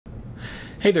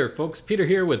Hey there folks, Peter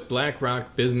here with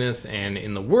BlackRock Business, and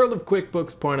in the world of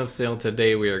QuickBooks Point of Sale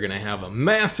today we are going to have a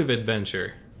massive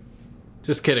adventure.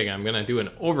 Just kidding, I'm going to do an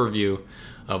overview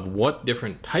of what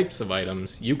different types of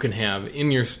items you can have in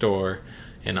your store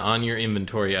and on your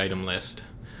inventory item list.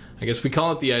 I guess we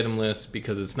call it the item list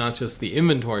because it's not just the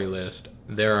inventory list,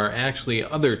 there are actually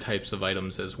other types of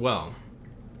items as well.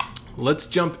 Let's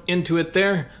jump into it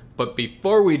there, but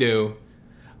before we do,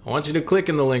 I want you to click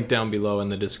in the link down below in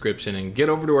the description and get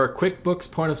over to our QuickBooks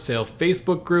Point of Sale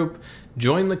Facebook group,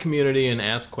 join the community and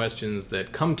ask questions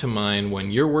that come to mind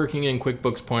when you're working in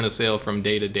QuickBooks Point of Sale from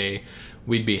day to day.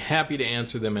 We'd be happy to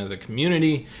answer them as a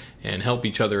community and help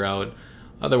each other out.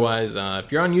 Otherwise,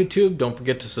 if you're on YouTube, don't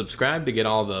forget to subscribe to get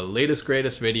all the latest,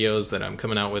 greatest videos that I'm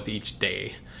coming out with each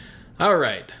day. All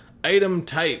right, item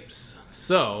types.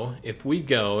 So if we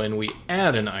go and we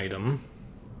add an item,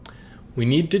 we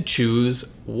need to choose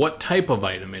what type of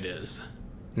item it is.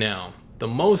 Now, the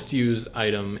most used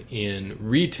item in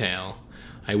retail,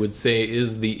 I would say,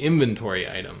 is the inventory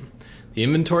item. The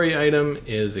inventory item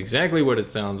is exactly what it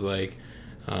sounds like.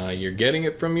 You're getting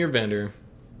it from your vendor.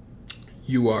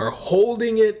 You are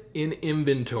holding it in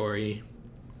inventory,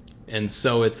 and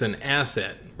so it's an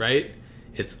asset, right?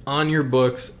 It's on your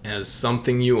books as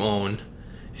something you own,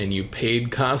 and you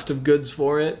paid cost of goods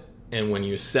for it. And when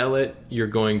you sell it, you're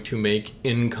going to make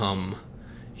income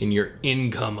in your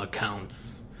income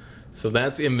accounts. So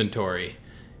that's inventory.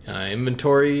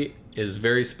 Inventory is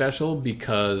very special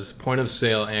because Point of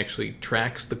Sale actually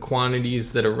tracks the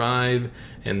quantities that arrive,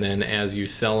 and then as you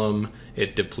sell them,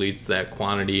 it depletes that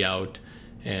quantity out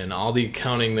and all the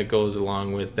accounting that goes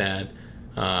along with that,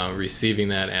 receiving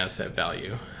that asset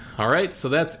value. All right, so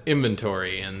that's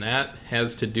inventory, and that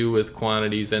has to do with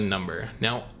quantities and number.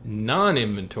 Now,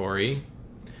 non-inventory,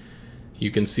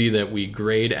 you can see that we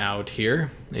grayed out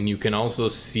here, and you can also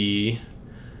see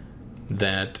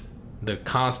that the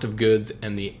cost of goods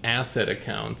and the asset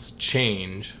accounts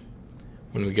change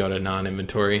when we go to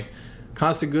non-inventory.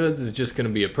 Cost of goods is just going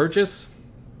to be a purchase,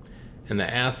 and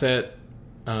the asset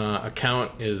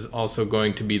account is also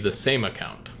going to be the same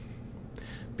account,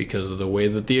 because of the way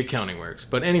that the accounting works.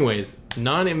 But anyways,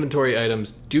 non-inventory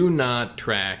items do not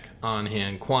track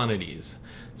on-hand quantities.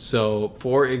 So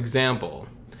for example,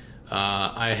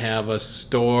 I have a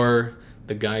store,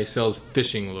 the guy sells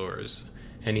fishing lures,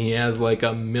 and he has like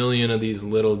 1 million of these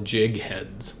little jig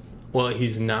heads. Well,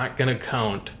 he's not gonna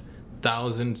count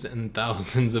thousands and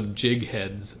thousands of jig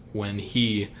heads when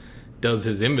he does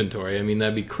his inventory. I mean,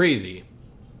 that'd be crazy.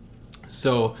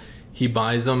 So he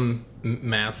buys them,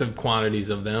 massive quantities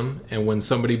of them, and when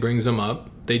somebody brings them up,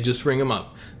 they just ring them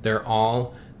up. They're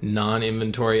all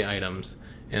non-inventory items,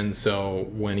 and so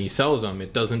when he sells them,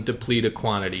 it doesn't deplete a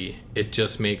quantity, it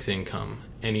just makes income,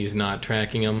 and he's not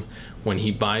tracking them. When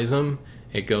he buys them,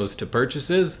 it goes to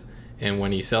purchases, and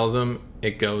when he sells them,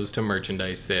 it goes to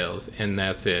merchandise sales, and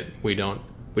that's it. We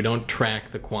don't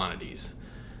track the quantities.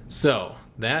 So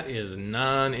that is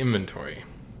non-inventory.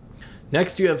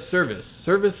 Next, you have service.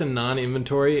 Service and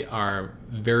non-inventory are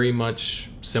very much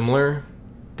similar.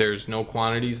 There's no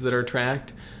quantities that are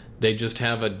tracked. They just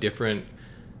have a different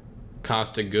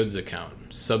cost of goods account,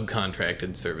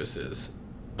 subcontracted services.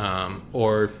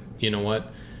 Or, you know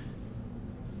what?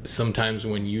 Sometimes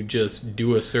when you just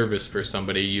do a service for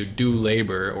somebody, you do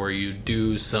labor or you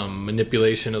do some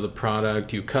manipulation of the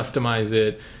product, you customize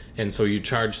it, and so you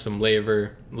charge some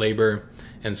labor,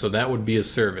 and so that would be a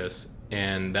service.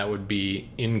 And that would be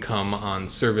income on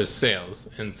service sales.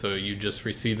 And so you just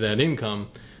receive that income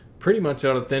pretty much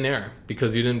out of thin air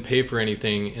because you didn't pay for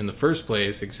anything in the first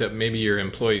place except maybe your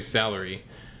employee's salary.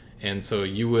 And so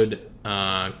you would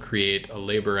create a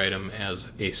labor item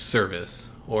as a service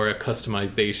or a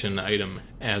customization item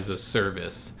as a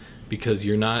service because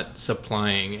you're not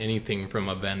supplying anything from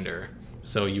a vendor.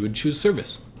 So you would choose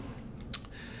service.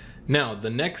 Now, the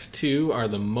next two are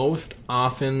the most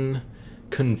often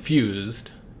confused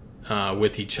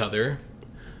with each other.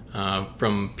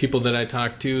 From people that I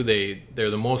talk to, they're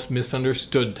the most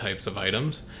misunderstood types of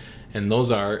items, and those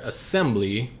are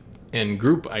assembly and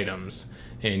group items.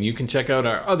 And you can check out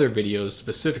our other videos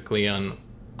specifically on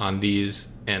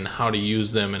these and how to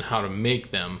use them and how to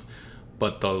make them.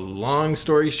 But the long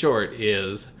story short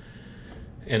is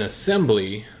an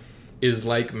assembly is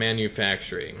like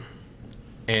manufacturing,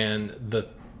 and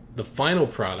the final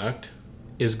product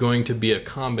is going to be a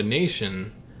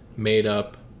combination made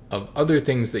up of other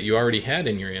things that you already had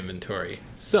in your inventory.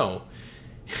 So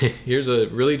here's a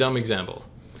really dumb example.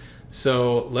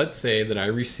 So let's say that I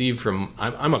receive from,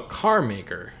 I'm a car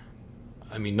maker.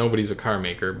 I mean, nobody's a car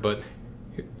maker, but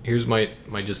here's my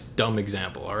just dumb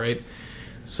example, all right?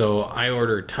 So I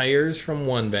order tires from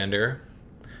one vendor,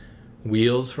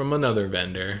 wheels from another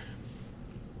vendor,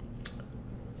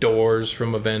 doors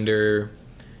from a vendor,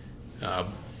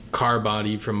 car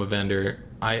body from a vendor.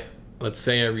 Let's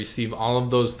say I receive all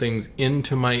of those things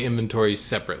into my inventory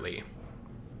separately.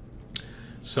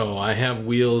 So I have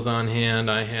wheels on hand,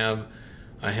 I have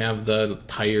the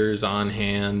tires on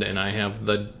hand, and I have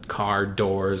the car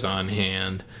doors on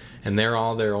hand, and they're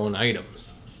all their own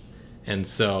items. And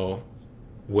so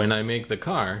when I make the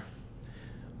car,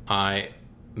 I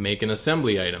make an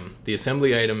assembly item. The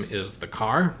assembly item is the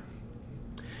car,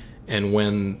 and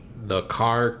when the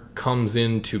car comes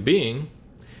into being,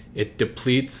 it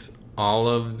depletes all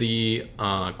of the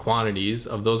quantities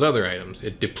of those other items.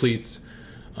 It depletes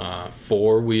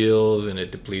 4 wheels, and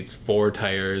it depletes 4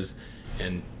 tires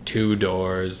and 2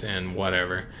 doors and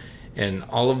whatever. And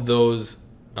all of those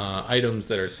items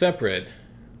that are separate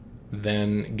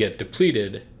then get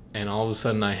depleted, and all of a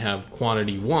sudden I have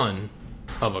quantity 1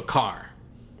 of a car,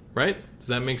 right? Does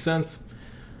that make sense?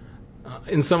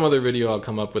 In some other video I'll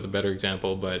come up with a better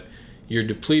example, but you're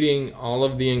depleting all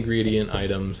of the ingredient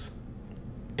items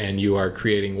and you are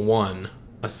creating 1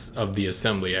 of the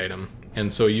assembly item.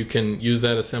 And so you can use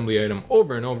that assembly item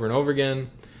over and over and over again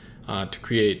to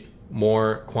create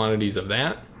more quantities of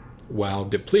that while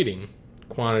depleting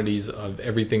quantities of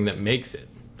everything that makes it.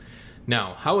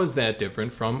 Now, how is that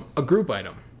different from a group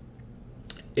item?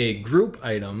 A group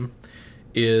item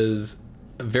is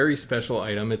a very special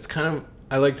item. It's kind of,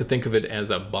 I like to think of it as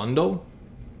a bundle.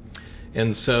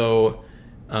 And so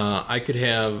I could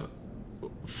have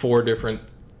 4 different,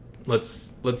 let's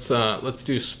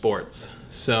do sports.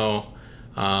 So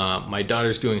my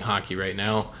daughter's doing hockey right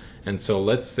now, and so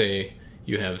let's say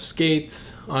you have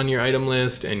skates on your item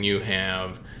list, and you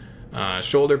have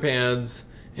shoulder pads,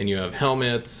 and you have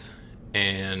helmets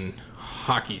and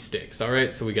hockey sticks. All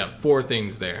right, so we got 4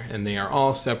 things there, and they are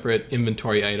all separate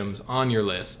inventory items on your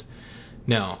list.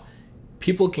 Now,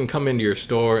 people can come into your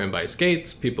store and buy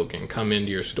skates, people can come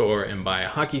into your store and buy a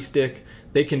hockey stick.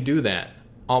 They can do that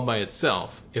all by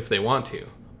itself if they want to,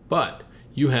 but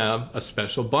you have a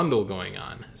special bundle going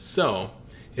on. So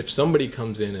if somebody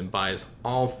comes in and buys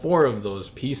all 4 of those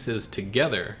pieces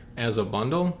together as a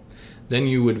bundle, then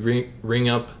you would ring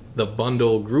up the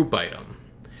bundle group item.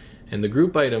 And the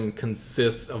group item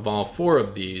consists of all 4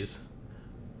 of these,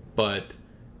 but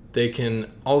they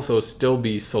can also still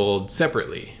be sold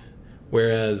separately.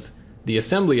 Whereas the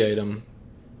assembly item,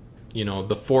 you know,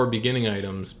 the 4 beginning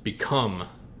items become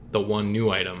the 1 new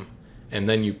item, and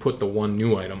then you put the 1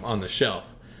 new item on the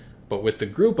shelf. But with the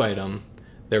group item,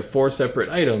 they're 4 separate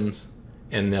items,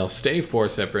 and they'll stay 4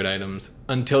 separate items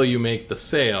until you make the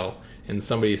sale and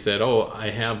somebody said, oh, I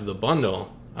have the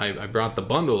bundle, I brought the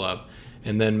bundle up,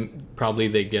 and then probably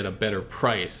they get a better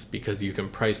price because you can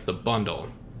price the bundle.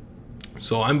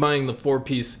 So I'm buying the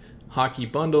 4-piece hockey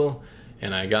bundle,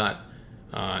 and I got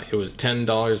it was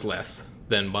 $10 less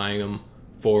than buying them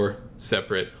 4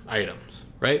 separate items,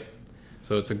 right?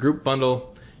 So it's a group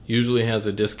bundle, usually has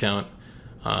a discount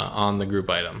on the group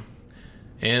item.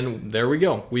 And there we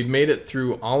go. We've made it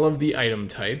through all of the item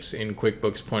types in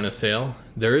QuickBooks Point of Sale.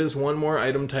 There is one more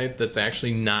item type that's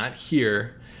actually not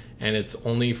here, and it's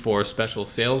only for special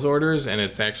sales orders, and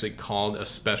it's actually called a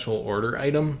special order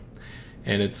item.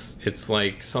 And it's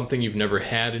like something you've never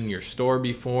had in your store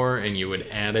before, and you would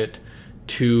add it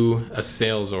to a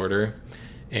sales order.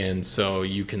 And so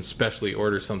you can specially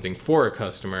order something for a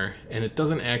customer, and it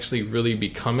doesn't actually really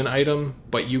become an item,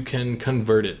 but you can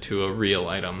convert it to a real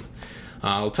item.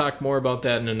 I'll talk more about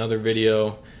that in another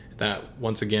video. That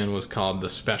once again was called the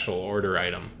special order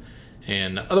item.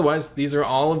 And otherwise, these are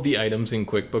all of the items in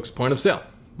QuickBooks Point of Sale.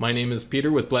 My name is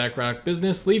Peter with BlackRock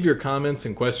Business. Leave your comments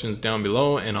and questions down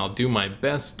below, and I'll do my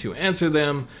best to answer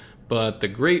them. But the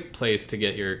great place to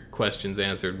get your questions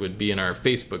answered would be in our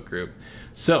Facebook group.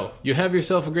 So, you have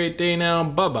yourself a great day now.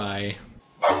 Bye-bye.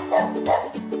 Oh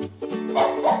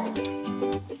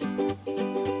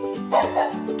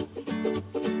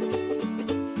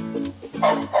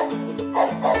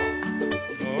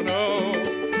no!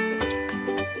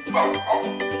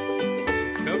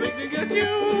 He's coming to get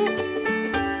you!